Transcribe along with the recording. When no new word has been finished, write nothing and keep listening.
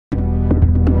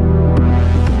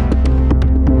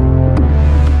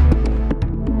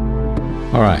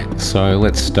Alright, so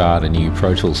let's start a new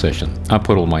Pro Tools session. I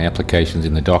put all my applications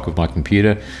in the dock of my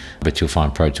computer, but you'll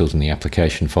find Pro Tools in the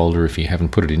application folder if you haven't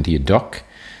put it into your dock.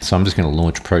 So I'm just going to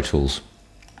launch Pro Tools.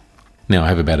 Now I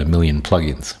have about 1 million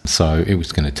plugins, so it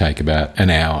was going to take about an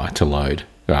hour to load.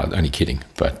 Only kidding,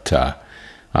 but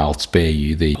I'll spare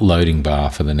you the loading bar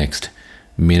for the next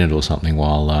minute or something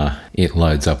while it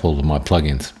loads up all of my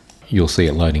plugins. You'll see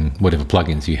it loading whatever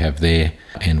plugins you have there,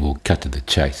 and we'll cut to the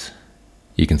chase.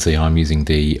 You can see I'm using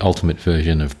the ultimate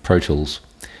version of Pro Tools.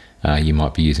 You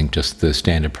might be using just the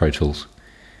standard Pro Tools.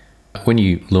 When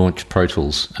you launch Pro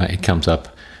Tools, it comes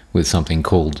up with something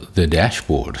called the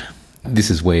dashboard.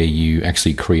 This is where you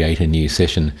actually create a new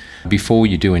session. Before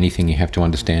you do anything, you have to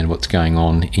understand what's going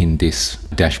on in this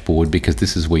dashboard, because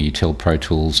this is where you tell Pro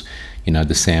Tools, you know,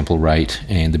 the sample rate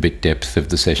and the bit depth of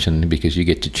the session, because you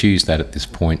get to choose that at this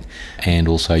point. And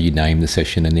also you name the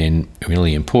session, and then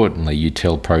really importantly, you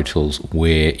tell Pro Tools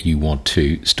where you want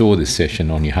to store this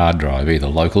session on your hard drive, either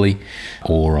locally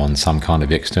or on some kind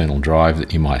of external drive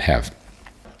that you might have.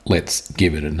 Let's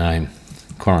give it a name.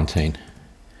 Quarantine.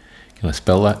 Can I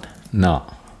spell that? No.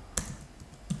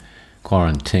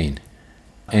 Quarantine.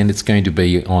 And it's going to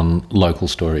be on local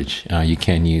storage. You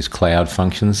can use cloud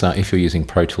functions. If you're using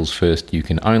Pro Tools first, you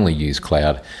can only use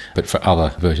cloud, but for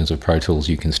other versions of Pro Tools,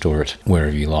 you can store it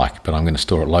wherever you like, but I'm going to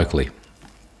store it locally.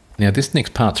 Now this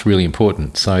next part's really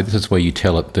important. So this is where you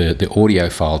tell it the audio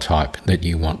file type that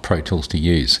you want Pro Tools to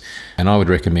use. And I would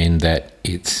recommend that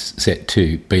it's set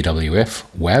to BWF,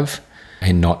 WAV,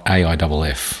 and not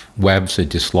AIFF. WAVs are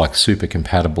just like super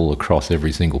compatible across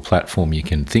every single platform you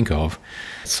can think of.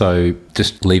 So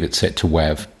just leave it set to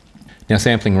WAV. Now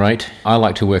sampling rate, I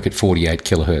like to work at 48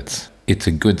 kilohertz. It's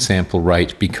a good sample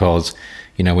rate because,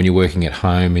 you know, when you're working at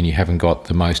home and you haven't got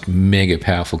the most mega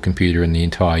powerful computer in the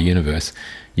entire universe,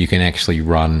 you can actually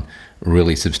run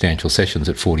really substantial sessions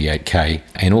at 48K.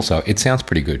 And also it sounds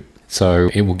pretty good. So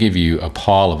it will give you a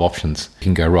pile of options. You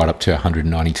can go right up to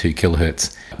 192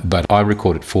 kilohertz, but I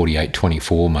record at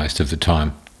 4824 most of the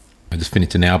time. I just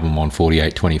finished an album on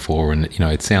 4824 and, you know,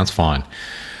 it sounds fine.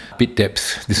 Bit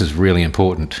depth, this is really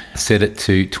important. Set it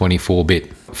to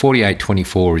 24-bit.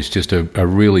 4824 is just a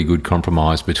really good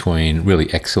compromise between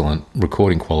really excellent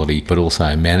recording quality, but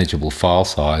also manageable file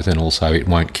size, and also it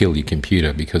won't kill your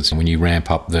computer, because when you ramp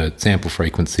up the sample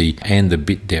frequency and the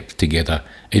bit depth together,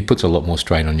 it puts a lot more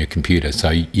strain on your computer. So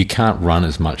you can't run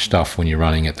as much stuff when you're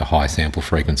running at the high sample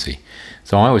frequency.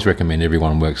 So I always recommend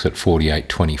everyone works at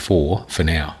 4824 for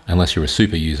now, unless you're a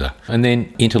super user. And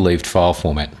then interleaved file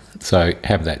format. So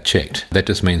have that checked. That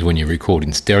just means when you record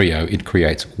in stereo, it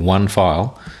creates one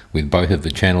file with both of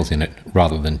the channels in it,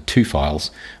 rather than two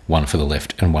files, one for the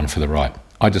left and one for the right.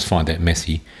 I just find that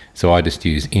messy, so I just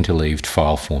use interleaved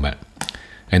file format.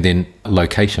 And then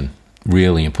location,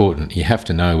 really important. You have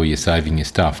to know where you're saving your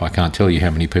stuff. I can't tell you how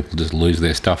many people just lose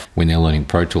their stuff when they're learning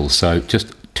Pro Tools, so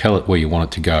just tell it where you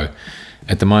want it to go.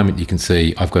 At the moment, you can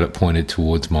see I've got it pointed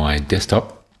towards my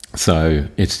desktop. So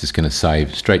it's just going to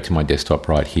save straight to my desktop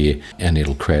right here, and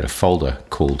it'll create a folder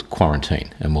called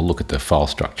Quarantine. And we'll look at the file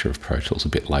structure of Pro Tools a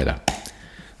bit later.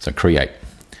 So create.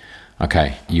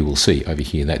 Okay, you will see over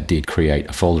here that did create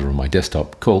a folder on my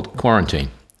desktop called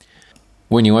Quarantine.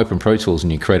 When you open Pro Tools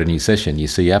and you create a new session, you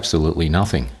see absolutely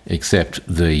nothing except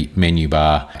the menu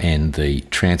bar and the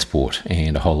transport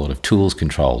and a whole lot of tools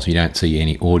controls. You don't see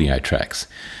any audio tracks.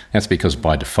 That's because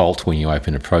by default, when you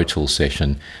open a Pro Tools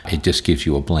session, it just gives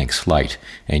you a blank slate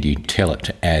and you tell it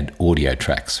to add audio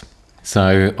tracks.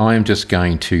 So I'm just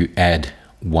going to add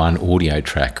one audio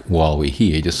track while we're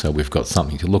here, just so we've got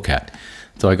something to look at.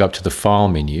 So I go up to the File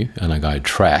menu and I go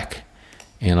Track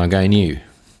and I go New.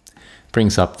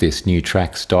 Brings up this New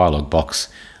Tracks dialog box.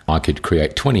 I could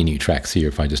create 20 new tracks here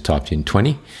if I just typed in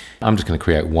 20. I'm just going to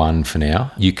create one for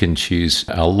now. You can choose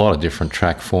a lot of different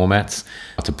track formats.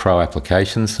 It's a pro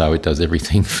application, so it does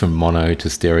everything from mono to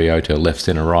stereo to left,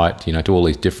 center, right, you know, to all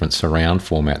these different surround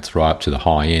formats right up to the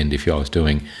high end. If I was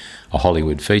doing a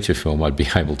Hollywood feature film, I'd be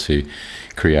able to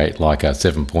create like a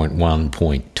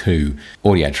 7.1.2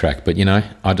 audio track. But, you know,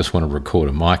 I just want to record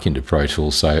a mic into Pro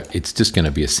Tools, so it's just going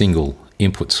to be a single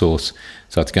input source,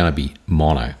 so it's going to be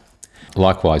mono.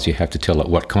 Likewise, you have to tell it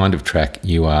what kind of track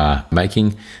you are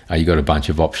making. You've got a bunch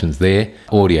of options there.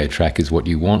 Audio track is what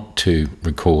you want to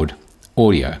record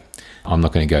audio. I'm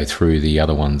not going to go through the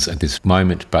other ones at this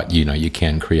moment, but you know, you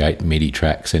can create MIDI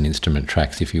tracks and instrument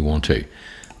tracks if you want to.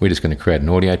 We're just going to create an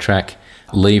audio track,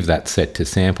 leave that set to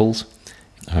samples.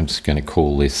 I'm just going to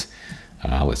call this,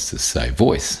 let's just say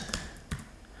voice,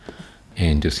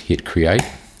 and just hit create.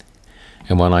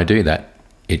 And when I do that,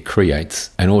 it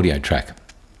creates an audio track.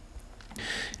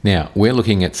 Now, we're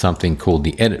looking at something called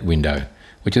the edit window.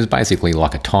 which is basically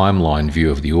like a timeline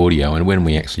view of the audio. And when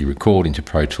we actually record into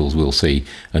Pro Tools, we'll see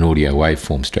an audio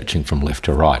waveform stretching from left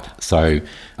to right. So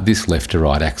this left to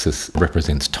right axis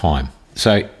represents time.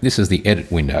 So this is the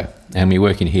edit window, and we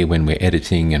work in here when we're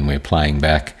editing and we're playing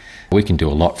back. We can do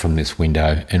a lot from this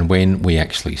window, and when we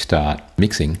actually start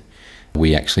mixing,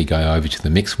 we actually go over to the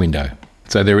mix window.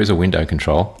 So there is a window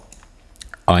control.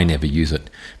 I never use it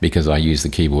because I use the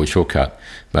keyboard shortcut,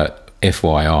 but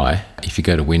FYI, if you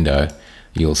go to window,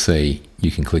 you'll see you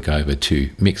can click over to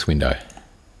mix window.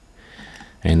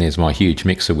 And there's my huge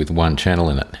mixer with one channel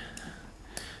in it.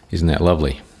 Isn't that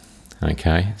lovely?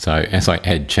 Okay, so as I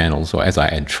add channels, or as I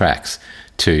add tracks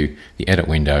to the edit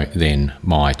window, then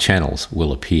my channels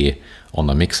will appear on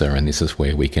the mixer, and this is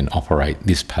where we can operate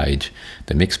this page,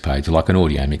 the mix page, like an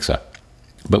audio mixer.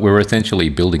 But we're essentially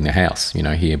building the house, you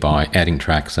know, here by adding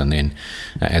tracks, and then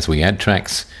as we add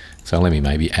tracks, so let me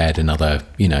maybe add another,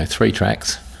 3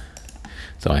 tracks.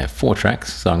 So I have 4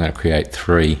 tracks, so I'm going to create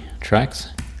 3 tracks,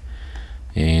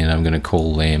 and I'm going to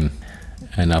call them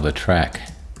another track.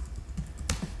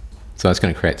 So it's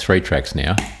going to create 3 tracks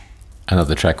now,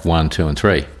 another track 1, 2, and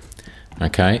 3.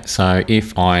 Okay, so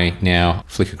if I now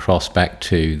flick across back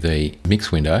to the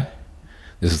mix window,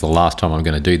 this is the last time I'm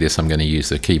going to do this. I'm going to use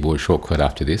the keyboard shortcut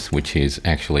after this, which is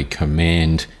actually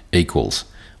Command equals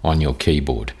on your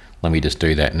keyboard. Let me just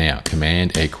do that now,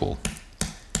 Command equal.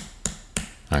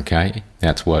 Okay,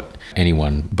 that's what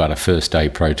anyone but a first day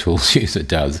Pro Tools user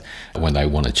does when they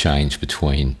want to change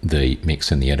between the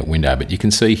mix and the edit window. But you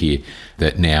can see here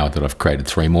that now that I've created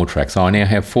 3 more tracks, I now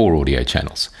have 4 audio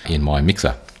channels in my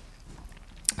mixer.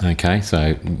 Okay,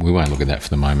 so we won't look at that for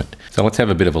the moment. So let's have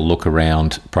a bit of a look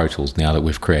around Pro Tools now that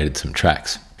we've created some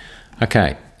tracks.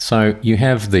 Okay, so you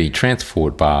have the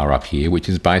transport bar up here, which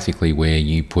is basically where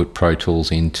you put Pro Tools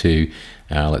into,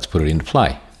 let's put it into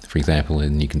play, for example,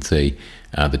 and you can see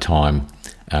the time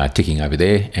ticking over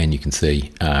there, and you can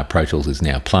see Pro Tools is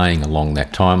now playing along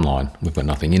that timeline. We've got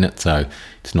nothing in it, so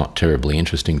it's not terribly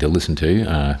interesting to listen to.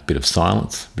 A bit of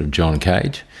silence, a bit of John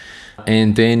Cage.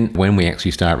 And then when we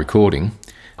actually start recording,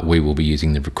 we will be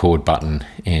using the record button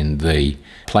and the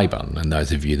play button. And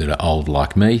those of you that are old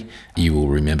like me, you will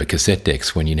remember cassette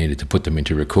decks. When you needed to put them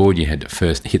into record, you had to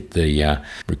first hit the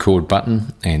record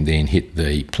button and then hit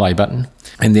the play button.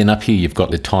 And then up here you've got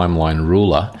the timeline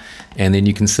ruler, and then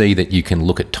you can see that you can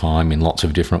look at time in lots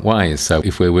of different ways. So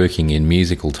if we're working in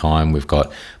musical time, we've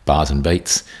got bars and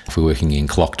beats. If we're working in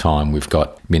clock time, we've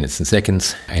got minutes and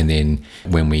seconds. And then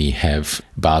when we have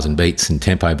bars and beats and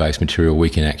tempo-based material, we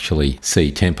can actually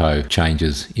see tempo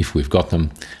changes if we've got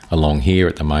them. Along here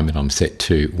at the moment, I'm set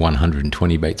to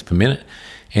 120 beats per minute.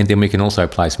 And then we can also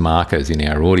place markers in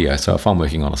our audio. So if I'm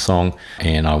working on a song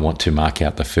and I want to mark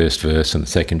out the first verse and the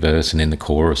second verse and then the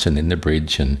chorus and then the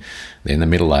bridge and then the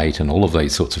middle 8 and all of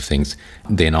these sorts of things,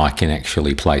 then I can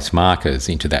actually place markers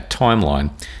into that timeline,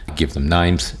 give them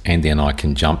names, and then I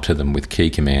can jump to them with key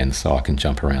commands, so I can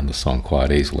jump around the song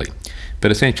quite easily. But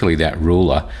essentially that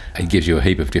ruler, it gives you a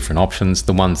heap of different options.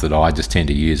 The ones that I just tend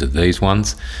to use are these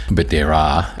ones, but there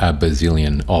are a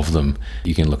bazillion of them.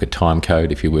 You can look at time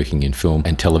code if you're working in film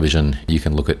and television. You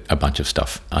can look at a bunch of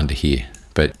stuff under here.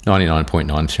 But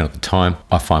 99.9% of the time,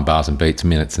 I find bars and beats,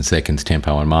 minutes and seconds,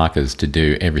 tempo and markers to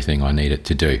do everything I need it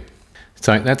to do.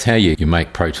 So that's how you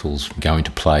make Pro Tools go into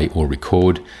play or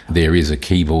record. There is a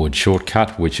keyboard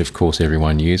shortcut, which of course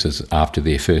everyone uses after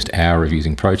their first hour of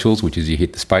using Pro Tools, which is you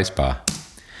hit the space bar.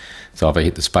 So if I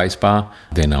hit the space bar,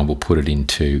 then I will put it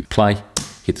into play,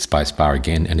 hit the space bar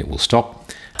again, and it will stop.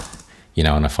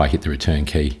 And if I hit the return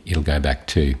key, it'll go back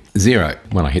to 0.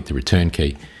 When I hit the return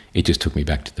key, it just took me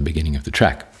back to the beginning of the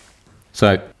track.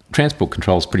 So transport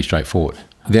control is pretty straightforward.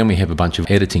 Then we have a bunch of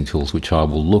editing tools, which I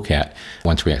will look at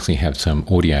once we actually have some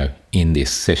audio in this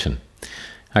session.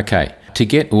 Okay, to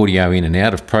get audio in and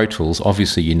out of Pro Tools,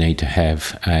 obviously you need to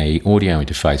have an audio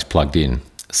interface plugged in.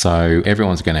 So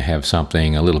everyone's going to have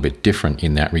something a little bit different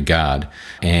in that regard,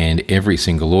 and every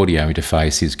single audio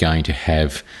interface is going to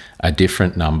have a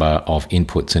different number of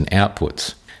inputs and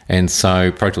outputs. And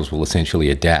so Pro Tools will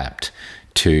essentially adapt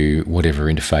to whatever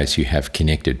interface you have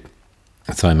connected.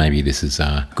 So maybe this is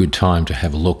a good time to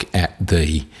have a look at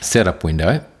the setup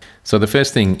window. So the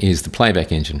first thing is the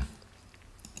playback engine.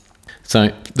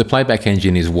 So the playback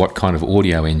engine is what kind of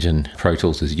audio engine Pro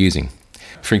Tools is using.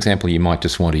 For example, you might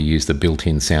just want to use the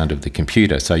built-in sound of the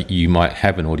computer. So you might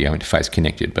have an audio interface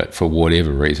connected, but for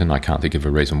whatever reason, I can't think of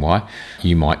a reason why,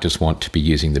 you might just want to be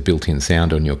using the built-in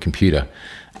sound on your computer.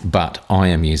 But I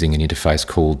am using an interface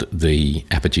called the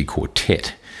Apogee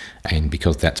Quartet. And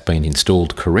because that's been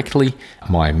installed correctly,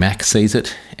 my Mac sees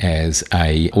it as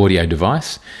an audio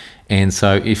device. And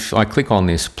so if I click on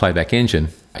this playback engine,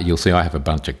 You'll see I have a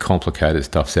bunch of complicated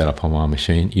stuff set up on my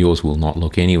machine. Yours will not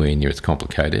look anywhere near as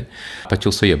complicated, but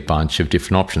you'll see a bunch of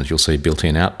different options. You'll see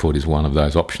built-in output is one of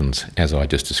those options, as I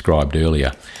just described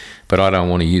earlier. But I don't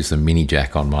want to use the mini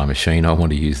jack on my machine. I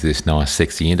want to use this nice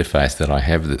sexy interface that I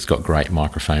have that's got great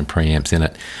microphone preamps in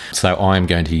it. So I'm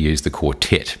going to use the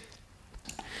Quartet.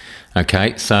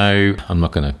 Okay, so I'm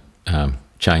not going to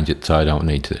change it, so I don't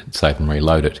need to save and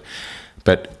reload it.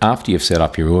 But after you've set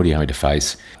up your audio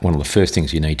interface, one of the first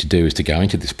things you need to do is to go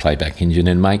into this Playback engine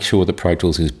and make sure that Pro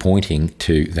Tools is pointing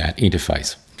to that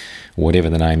interface.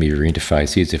 Whatever the name of your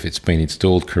interface is, if it's been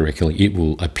installed correctly, it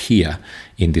will appear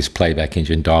in this Playback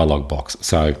engine dialog box.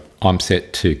 So I'm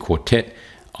set to Quartet,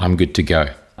 I'm good to go.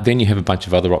 Then you have a bunch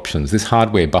of other options. This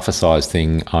hardware buffer size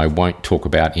thing I won't talk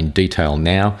about in detail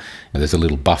now. There's a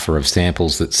little buffer of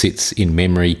samples that sits in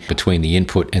memory between the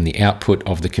input and the output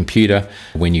of the computer.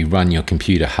 When you run your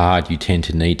computer hard, you tend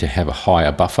to need to have a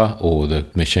higher buffer or the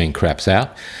machine craps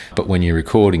out. But when you're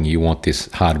recording, you want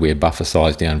this hardware buffer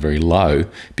size down very low,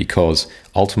 because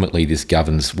ultimately this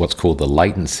governs what's called the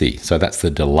latency. So that's the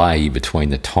delay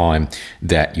between the time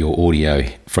that your audio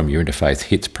from your interface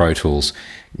hits Pro Tools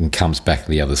and comes back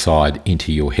the other side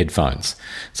into your headphones.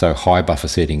 So high buffer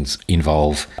settings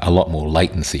involve a lot more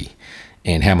latency.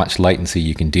 And how much latency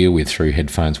you can deal with through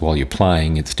headphones while you're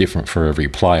playing, it's different for every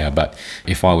player. But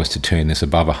if I was to turn this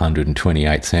above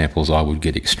 128 samples, I would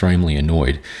get extremely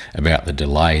annoyed about the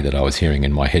delay that I was hearing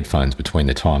in my headphones between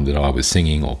the time that I was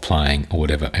singing or playing or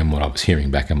whatever and what I was hearing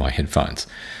back in my headphones.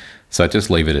 So just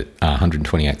leave it at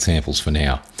 128 samples for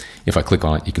now. If I click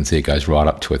on it, you can see it goes right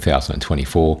up to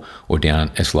 1024 or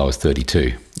down as low as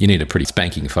 32. You need a pretty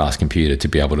spanking fast computer to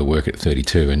be able to work at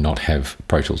 32 and not have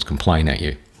Pro Tools complain at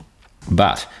you.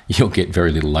 But you'll get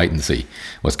very little latency.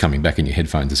 What's coming back in your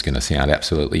headphones is going to sound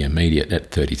absolutely immediate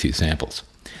at 32 samples.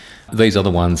 These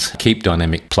other ones keep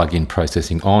dynamic plug-in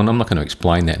processing on. I'm not going to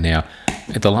explain that now.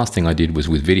 The last thing I did was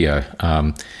with video.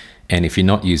 And if you're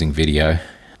not using video,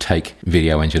 take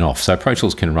Video Engine off. So Pro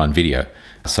Tools can run video.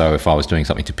 So if I was doing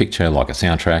something to picture, like a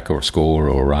soundtrack or a score,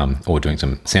 or doing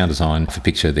some sound design for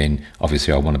picture, then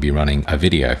obviously I want to be running a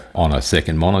video on a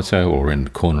second monitor or in the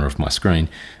corner of my screen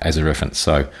as a reference.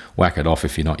 So whack it off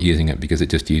if you're not using it, because it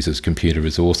just uses computer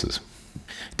resources.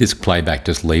 Disk playback,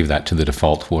 just leave that to the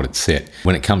default what it's set.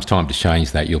 When it comes time to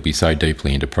change that, you'll be so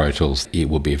deeply into Pro Tools, it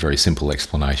will be a very simple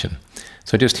explanation.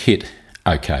 So just hit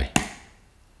OK.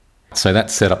 So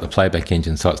that's set up the Playback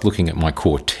engine, so it's looking at my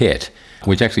Quartet,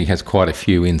 which actually has quite a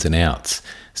few ins and outs.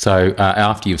 So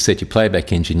after you've set your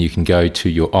Playback engine, you can go to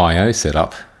your I/O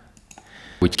setup,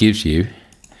 which gives you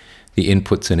the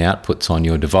inputs and outputs on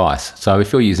your device. So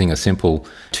if you're using a simple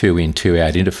 2-in,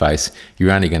 2-out interface,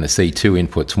 you're only going to see 2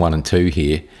 inputs, 1 and 2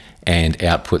 here, and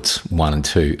outputs 1 and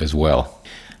 2 as well.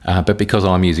 But because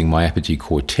I'm using my Apogee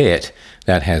Quartet,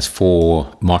 that has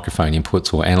 4 microphone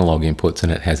inputs or analog inputs,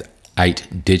 and it has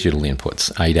 8 digital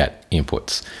inputs, 8-out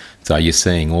inputs. So you're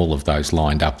seeing all of those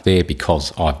lined up there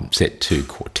because I'm set to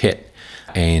Quartet.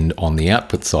 And on the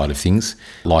output side of things,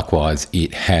 likewise,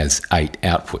 it has 8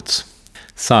 outputs.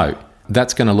 So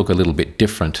that's going to look a little bit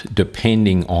different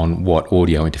depending on what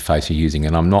audio interface you're using.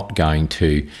 And I'm not going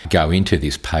to go into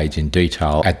this page in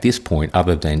detail at this point,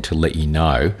 other than to let you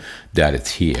know that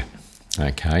it's here.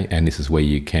 Okay, and this is where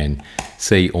you can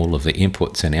see all of the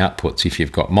inputs and outputs. If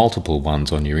you've got multiple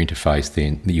ones on your interface,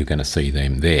 then you're going to see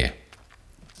them there.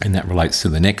 And that relates to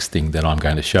the next thing that I'm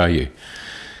going to show you.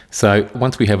 So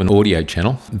once we have an audio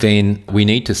channel, then we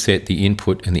need to set the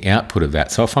input and the output of that.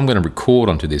 So if I'm going to record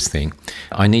onto this thing,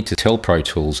 I need to tell Pro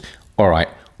Tools, all right,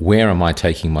 where am I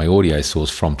taking my audio source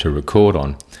from to record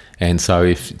on? And so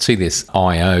if you see this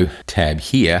I/O tab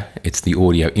here, it's the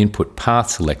audio input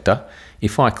path selector.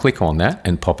 If I click on that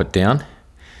and pop it down,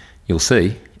 you'll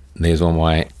see there's all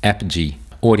my Apogee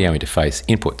audio interface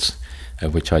inputs,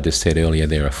 of which I just said earlier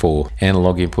there are 4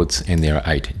 analog inputs and there are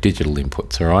 8 digital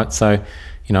inputs. All right, so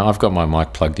you know I've got my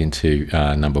mic plugged into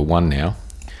number 1 now.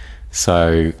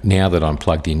 So now that I'm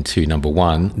plugged into number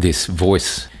 1, this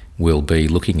voice will be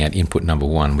looking at input number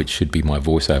 1, which should be my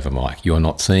voiceover mic. You're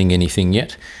not seeing anything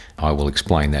yet. I will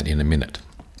explain that in a minute.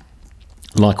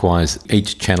 Likewise,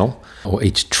 each channel or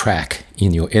each track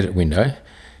in your edit window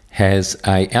has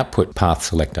a output path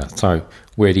selector. So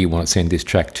where do you want to send this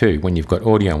track to when you've got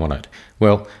audio on it?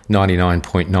 Well,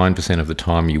 99.9% of the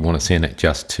time you want to send it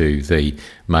just to the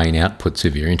main outputs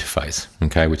of your interface,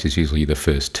 okay, which is usually the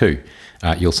first 2.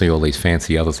 You'll see all these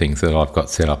fancy other things that I've got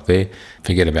set up there.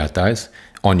 Forget about those.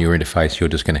 On your interface, you're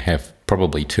just going to have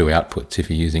probably 2 outputs if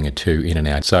you're using a 2 in and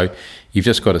out. So you've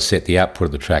just got to set the output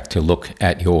of the track to look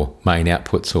at your main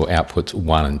outputs or outputs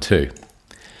 1 and 2.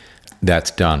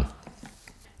 That's done.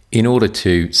 In order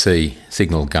to see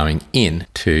signal going in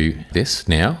to this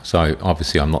now, so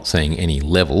obviously I'm not seeing any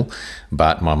level,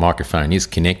 but my microphone is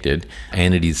connected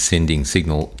and it is sending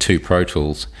signal to Pro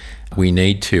Tools, we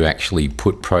need to actually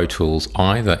put Pro Tools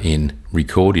either in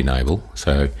Record Enable.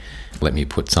 So let me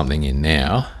put something in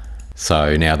now.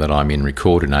 So now that I'm in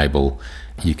Record Enable,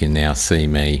 you can now see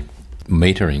me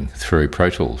metering through Pro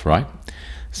Tools, right?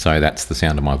 So that's the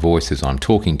sound of my voice as I'm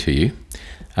talking to you.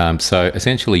 So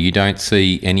essentially you don't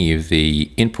see any of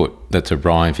the input that's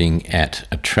arriving at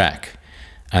a track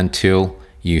until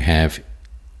you have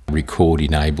Record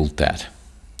Enabled that.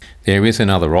 There is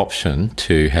another option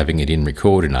to having it in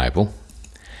Record Enable,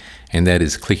 and that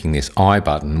is clicking this I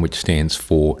button, which stands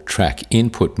for Track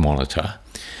Input Monitor.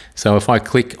 So if I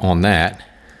click on that,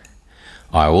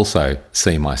 I also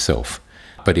see myself.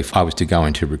 But if I was to go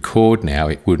into record now,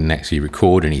 it wouldn't actually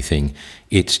record anything.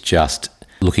 It's just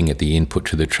looking at the input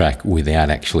to the track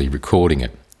without actually recording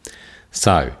it.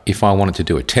 So if I wanted to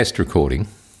do a test recording,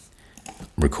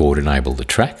 Record Enable the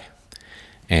track,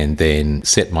 and then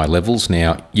set my levels.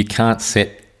 Now, you can't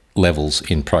set levels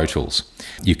in Pro Tools.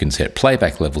 You can set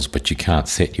playback levels, but you can't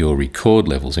set your record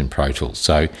levels in Pro Tools.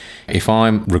 So if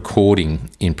I'm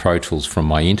recording in Pro Tools from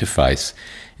my interface,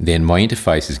 then my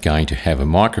interface is going to have a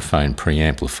microphone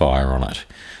preamplifier on it.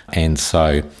 And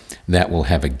so that will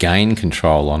have a gain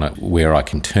control on it where I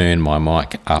can turn my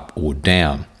mic up or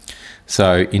down.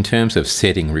 So in terms of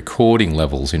setting recording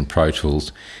levels in Pro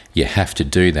Tools, you have to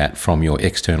do that from your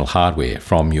external hardware,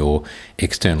 from your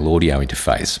external audio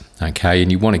interface, okay?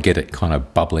 And you want to get it kind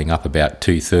of bubbling up about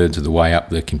 2/3 of the way up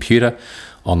the computer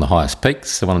on the highest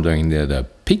peaks. So when I'm doing the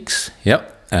peaks,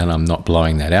 yep, and I'm not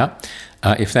blowing that out.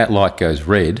 If that light goes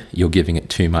red, you're giving it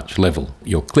too much level,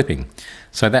 you're clipping.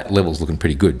 So that level's looking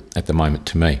pretty good at the moment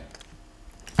to me.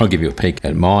 I'll give you a peek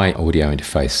at my audio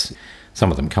interface.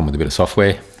 Some of them come with a bit of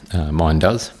software, mine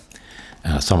does,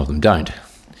 some of them don't.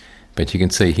 But you can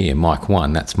see here, mic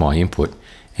 1, that's my input,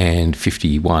 and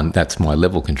 51, that's my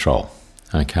level control.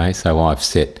 Okay, so I've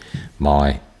set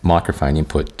my microphone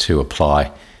input to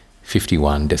apply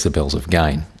 51 decibels of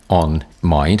gain on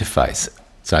my interface.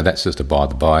 So that's just a by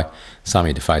the by. Some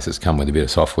interfaces come with a bit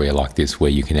of software like this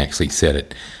where you can actually set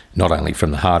it not only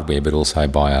from the hardware but also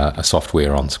by a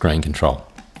software on screen control.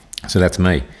 So that's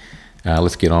me.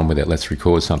 Let's get on with it. Let's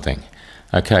record something.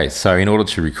 Okay, so in order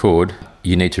to record,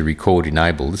 you need to Record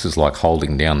Enable. This is like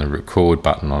holding down the record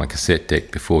button on a cassette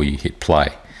deck before you hit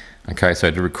play. Okay,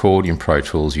 so to record in Pro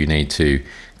Tools, you need to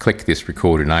click this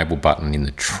Record Enable button in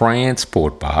the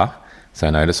transport bar. So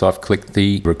notice I've clicked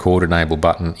the Record Enable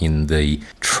button in the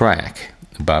track,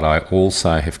 but I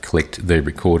also have clicked the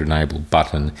Record Enable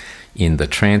button in the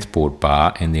transport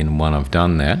bar, and then when I've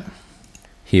done that,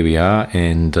 here we are,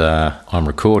 and I'm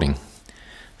recording.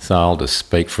 So I'll just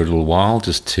speak for a little while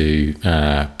just to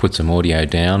put some audio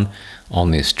down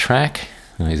on this track.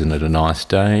 Isn't it a nice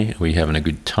day? Are we having a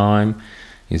good time?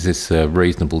 Is this a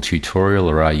reasonable tutorial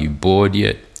or are you bored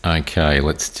yet? Okay,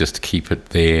 let's just keep it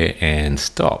there and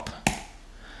stop.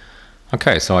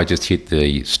 Okay, so I just hit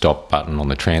the stop button on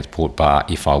the transport bar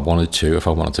if I wanted to. If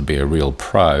I wanted to be a real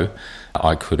pro,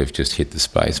 I could have just hit the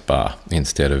space bar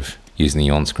instead of using the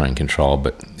on-screen control.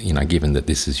 But you know, given that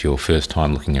this is your first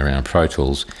time looking around Pro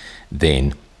Tools,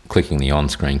 then clicking the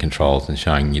on-screen controls and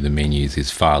showing you the menus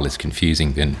is far less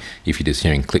confusing than if you're just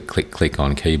hearing click, click, click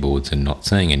on keyboards and not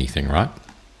seeing anything, right?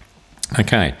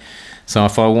 Okay, so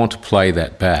if I want to play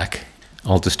that back,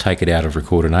 I'll just take it out of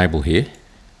Record Enable here,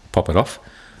 pop it off.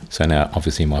 So now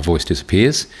obviously my voice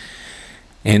disappears,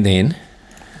 and then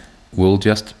we'll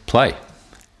just play.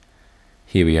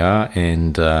 Here we are,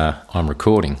 and I'm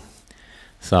recording.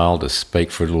 So I'll just speak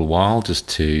for a little while just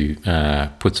to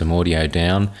put some audio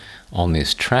down on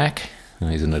this track.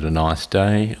 Isn't it a nice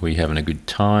day? Are we having a good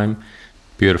time?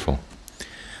 Beautiful.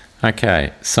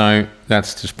 Okay, so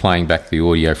that's just playing back the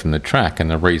audio from the track, and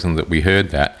the reason that we heard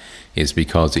that is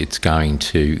because it's going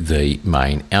to the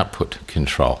main output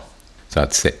control. So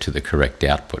it's set to the correct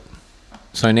output.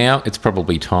 So now it's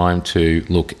probably time to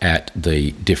look at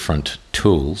the different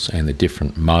tools and the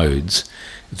different modes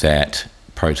that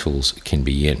Pro Tools can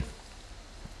be in.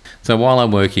 So while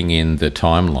I'm working in the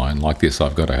timeline like this,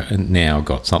 I've now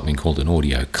got something called an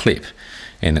audio clip,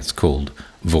 and it's called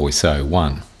Voice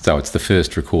 01. So it's the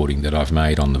first recording that I've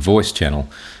made on the voice channel,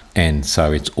 and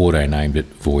so it's auto named it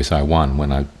Voice 01.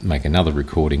 When I make another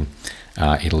recording,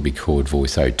 it'll be called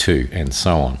Voice 02, and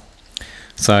so on.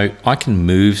 So I can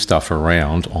move stuff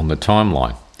around on the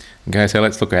timeline. Okay, so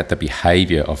let's look at the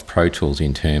behavior of Pro Tools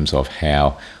in terms of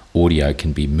how audio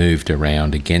can be moved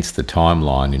around against the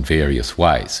timeline in various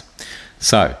ways.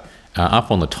 So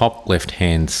up on the top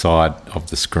left-hand side of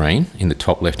the screen, in the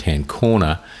top left-hand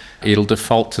corner, it'll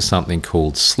default to something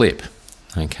called slip,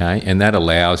 okay? And that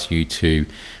allows you to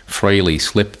freely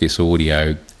slip this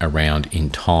audio around in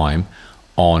time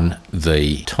on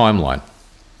the timeline.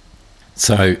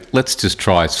 So let's just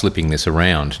try slipping this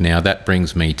around. Now that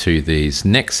brings me to these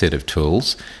next set of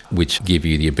tools, which give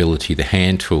you the ability. The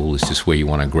hand tool is just where you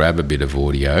want to grab a bit of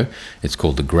audio. It's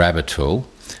called the grabber tool,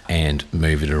 and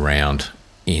move it around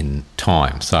in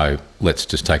time. So let's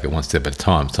just take it one step at a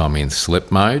time. So I'm in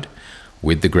slip mode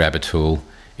with the grabber tool,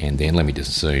 and then let me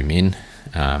just zoom in.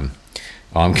 I'm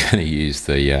going to use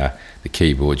the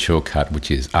keyboard shortcut,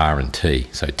 which is R and T.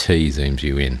 So T zooms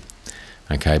you in.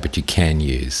 Okay, but you can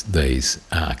use these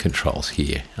controls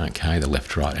here, okay, the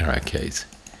left, right arrow keys.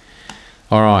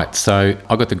 All right, so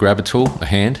I've got the grabber tool, the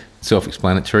hand,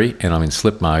 self-explanatory, and I'm in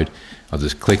slip mode. I'll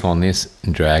just click on this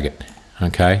and drag it,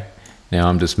 okay? Now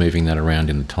I'm just moving that around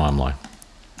in the timeline,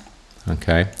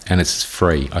 okay? And it's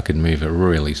free. I can move it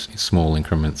really small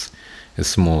increments, as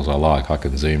small as I like. I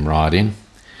can zoom right in.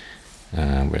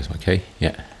 Where's my key?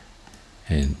 Yeah.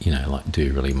 And, you know, like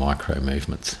do really micro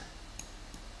movements.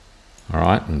 All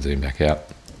right, and zoom back out.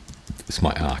 It's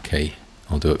my R key.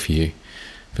 I'll do it for you,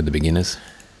 for the beginners.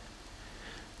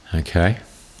 Okay.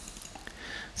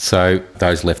 So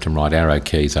those left and right arrow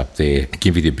keys up there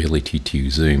give you the ability to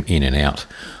zoom in and out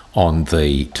on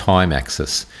the time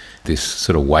axis. This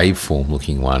sort of waveform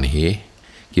looking one here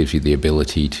gives you the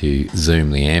ability to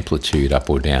zoom the amplitude up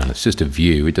or down. It's just a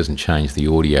view. It doesn't change the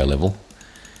audio level.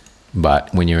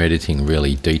 But when you're editing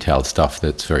really detailed stuff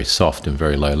that's very soft and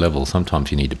very low level,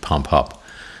 sometimes you need to pump up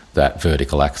that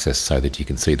vertical axis so that you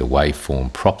can see the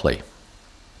waveform properly.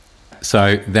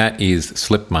 So that is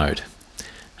slip mode.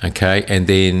 Okay, and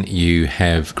then you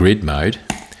have grid mode.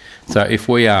 So if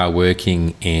we are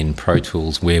working in Pro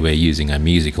Tools where we're using a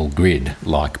musical grid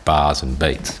like bars and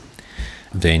beats,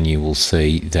 then you will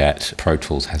see that Pro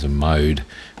Tools has a mode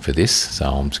for this. So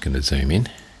I'm just going to zoom in.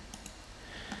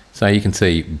 So you can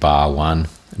see bar 1,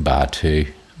 bar 2,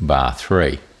 bar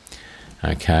 3,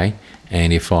 okay?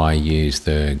 And if I use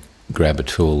the grabber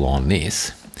tool on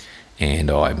this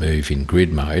and I move in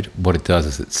grid mode, what it does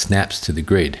is it snaps to the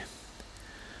grid.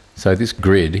 So this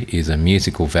grid is a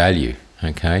musical value,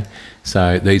 okay?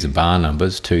 So these are bar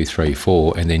numbers, 2, 3,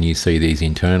 4, and then you see these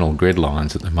internal grid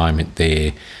lines at the moment,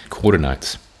 they're quarter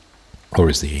notes, or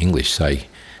as the English say,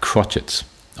 crotchets.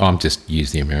 I'm just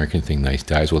use the American thing these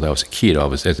days. Although as a kid,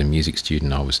 as a music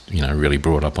student, I was, you know, really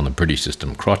brought up on the British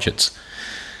system, crotchets.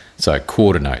 So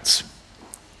quarter notes.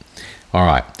 All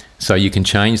right, so you can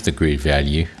change the grid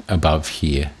value above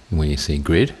here when you see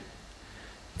grid.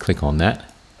 Click on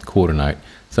that, quarter note.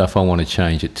 So if I want to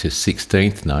change it to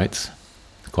 16th notes,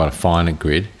 quite a finer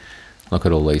grid, look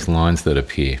at all these lines that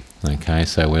appear. Okay,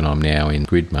 so when I'm now in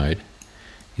grid mode,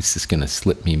 it's just going to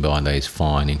slip me by these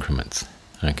fine increments,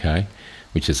 okay,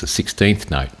 which is a 16th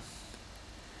note,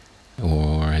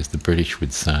 or as the British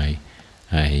would say,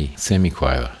 a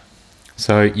semiquaver.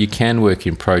 So you can work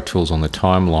in Pro Tools on the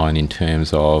timeline in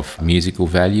terms of musical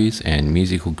values and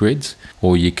musical grids,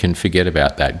 or you can forget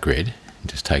about that grid and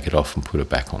just take it off and put it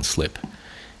back on slip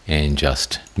and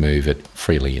just move it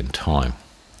freely in time.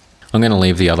 I'm going to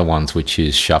leave the other ones, which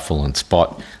is shuffle and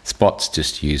spot. Spot's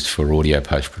just used for audio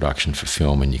post-production for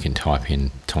film, and you can type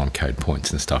in time code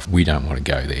points and stuff. We don't want to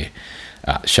go there.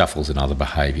 Shuffle's another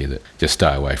behaviour that just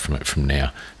stay away from it from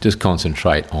now. Just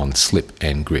concentrate on slip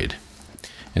and grid.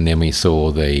 And then we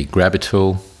saw the grabber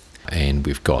tool, and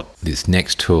we've got this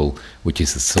next tool, which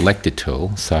is the selector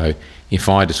tool. So if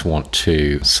I just want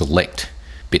to select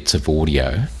bits of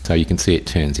audio, so you can see it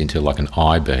turns into like an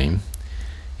I-beam,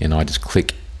 and I just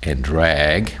click and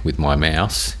drag with my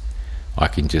mouse, I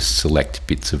can just select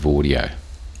bits of audio.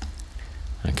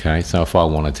 Okay, so if I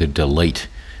wanted to delete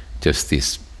just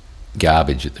this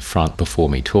garbage at the front before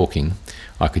me talking,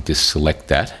 I could just select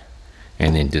that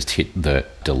and then just hit the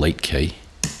delete key.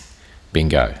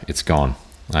 Bingo, it's gone.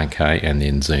 Okay, and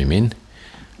then zoom in.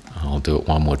 I'll do it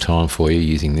one more time for you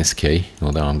using this key,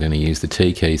 although I'm going to use the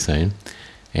T key soon,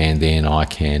 and then I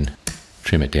can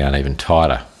trim it down even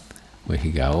tighter. We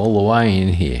could go all the way in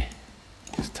here.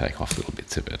 Just take off little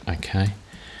bits of it, okay?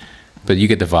 But you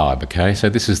get the vibe, okay? So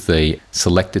this is the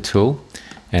selector tool,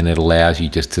 and it allows you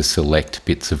just to select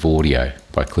bits of audio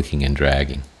by clicking and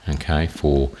dragging, okay,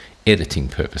 for editing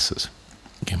purposes.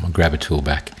 Get my grabber tool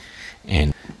back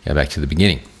and go back to the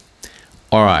beginning.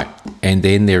 All right, and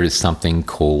then there is something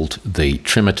called the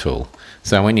trimmer tool.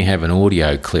 So when you have an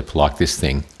audio clip like this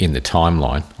thing in the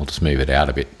timeline, I'll just move it out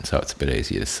a bit so it's a bit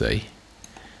easier to see.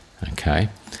 Okay,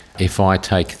 if I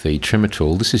take the trimmer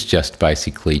tool, this is just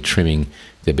basically trimming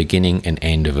the beginning and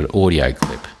end of an audio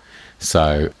clip.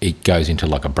 So it goes into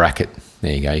like a bracket.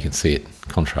 There you go, you can see it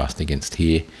contrast against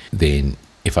here. Then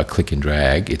if I click and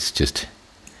drag, it's just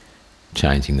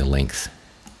changing the length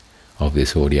of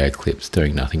this audio clip. It's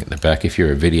doing nothing at the back. If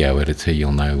you're a video editor,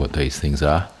 you'll know what these things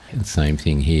are. And same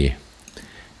thing here.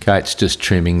 Okay, it's just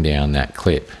trimming down that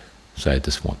clip. So I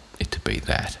just want it to be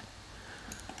that.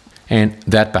 And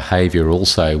that behavior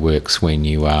also works when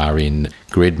you are in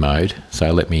grid mode.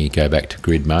 So let me go back to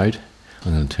grid mode.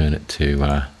 I'm going to turn it to,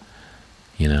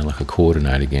 like a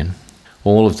coordinate again.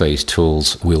 All of these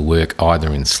tools will work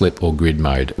either in slip or grid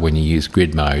mode. When you use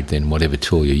grid mode, then whatever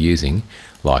tool you're using,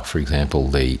 like for example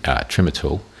the trimmer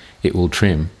tool, it will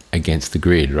trim against the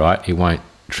grid, right? It won't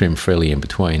trim freely in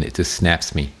between. It just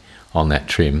snaps me on that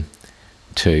trim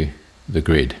to the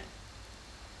grid.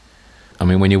 I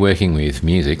mean, when you're working with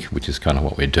music, which is kind of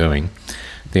what we're doing,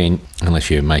 then unless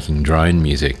you're making drone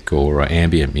music or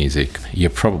ambient music,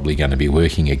 you're probably going to be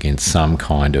working against some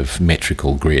kind of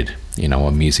metrical grid,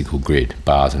 a musical grid,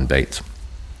 bars and beats.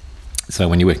 So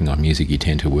when you're working on music, you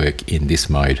tend to work in this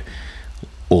mode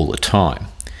all the time.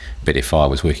 But if I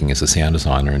was working as a sound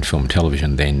designer in film and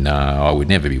television, then I would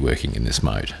never be working in this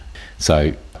mode.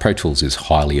 So Pro Tools is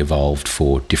highly evolved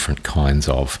for different kinds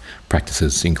of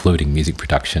practices, including music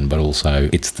production, but also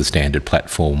it's the standard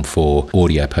platform for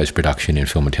audio post-production in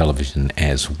film and television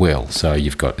as well. So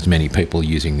you've got as many people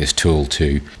using this tool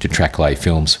to track lay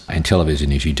films and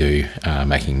television as you do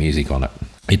making music on it.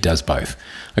 It does both.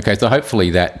 Okay, so hopefully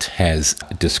that has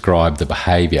described the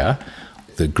behaviour,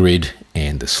 the grid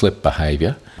and the slip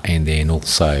behaviour, and then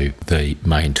also the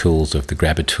main tools of the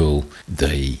grabber tool,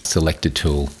 the selector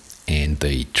tool, and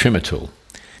the trimmer tool.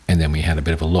 And then we had a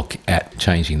bit of a look at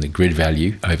changing the grid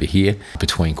value over here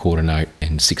between quarter note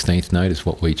and 16th note is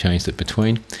what we changed it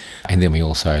between. And then we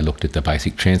also looked at the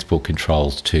basic transport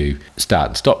controls to start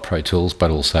and stop Pro Tools,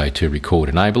 but also to record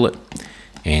enable it.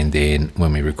 And then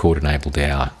when we record enabled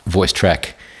our voice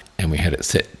track and we had it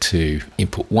set to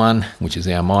input 1, which is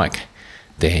our mic,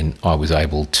 then I was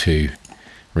able to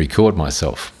record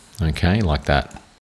myself, okay, like that.